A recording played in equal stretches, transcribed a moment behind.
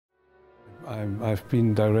I've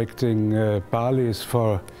been directing ballets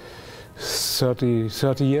for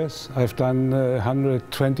 30 years. I've done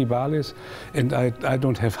 120 ballets, and I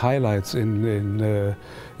don't have highlights when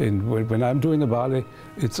I'm doing a ballet.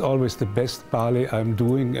 It's always the best ballet I'm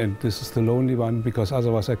doing, and this is the lonely one because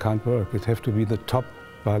otherwise I can't work. It has to be the top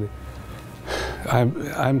ballet.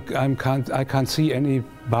 I can't see any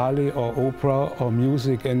ballet or opera or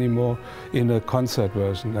music anymore in a concert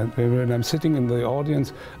version. And when I'm sitting in the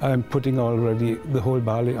audience, I'm putting already the whole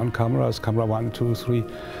ballet on cameras, camera 1, 2, 3,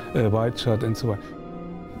 wide shot, and so on.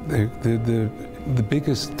 The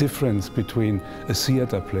biggest difference between a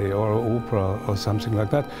theater play or an opera or something like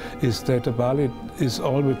that is that a ballet is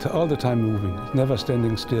all the time moving, never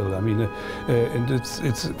standing still. I mean, and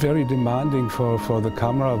it's very demanding for the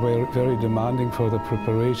camera, very demanding for the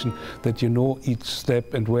preparation, that you know each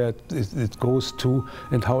step and where it goes to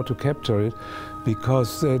and how to capture it,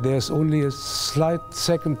 because there's only a slight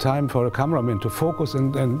second time for a cameraman to focus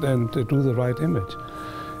and do the right image.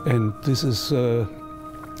 And this is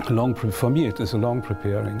for me, it is a long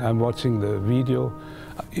preparing. I'm watching the video,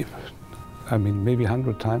 I mean, maybe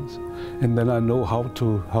 100 times, and then I know how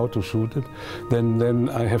to shoot it. Then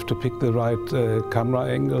I have to pick the right camera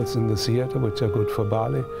angles in the theater, which are good for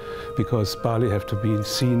ballet, because ballet have to be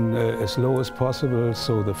seen as low as possible,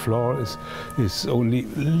 so the floor is only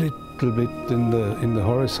a little bit in the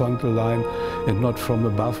horizontal line and not from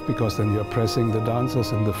above, because then you're pressing the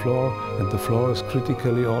dancers in the floor, and the floor is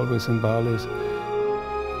critically always in ballets.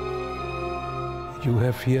 You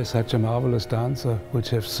have here such a marvelous dancer,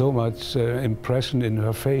 which has so much impression in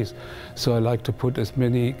her face. So I like to put as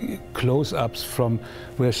many close-ups from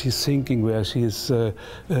where she's thinking, where she's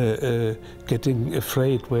getting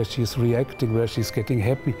afraid, where she's reacting, where she's getting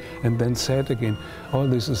happy, and then sad again. All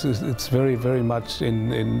this it's very, very much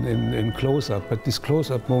in close-up. But these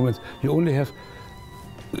close-up moments, you only have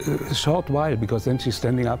a short while, because then she's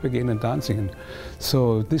standing up again and dancing. And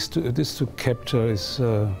so this to capture is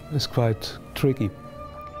quite tricky.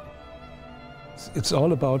 It's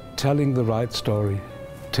all about telling the right story,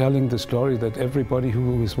 telling the story that everybody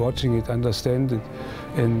who is watching it understands it,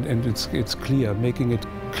 and it's clear, making it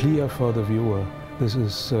clear for the viewer. This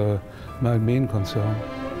is my main concern.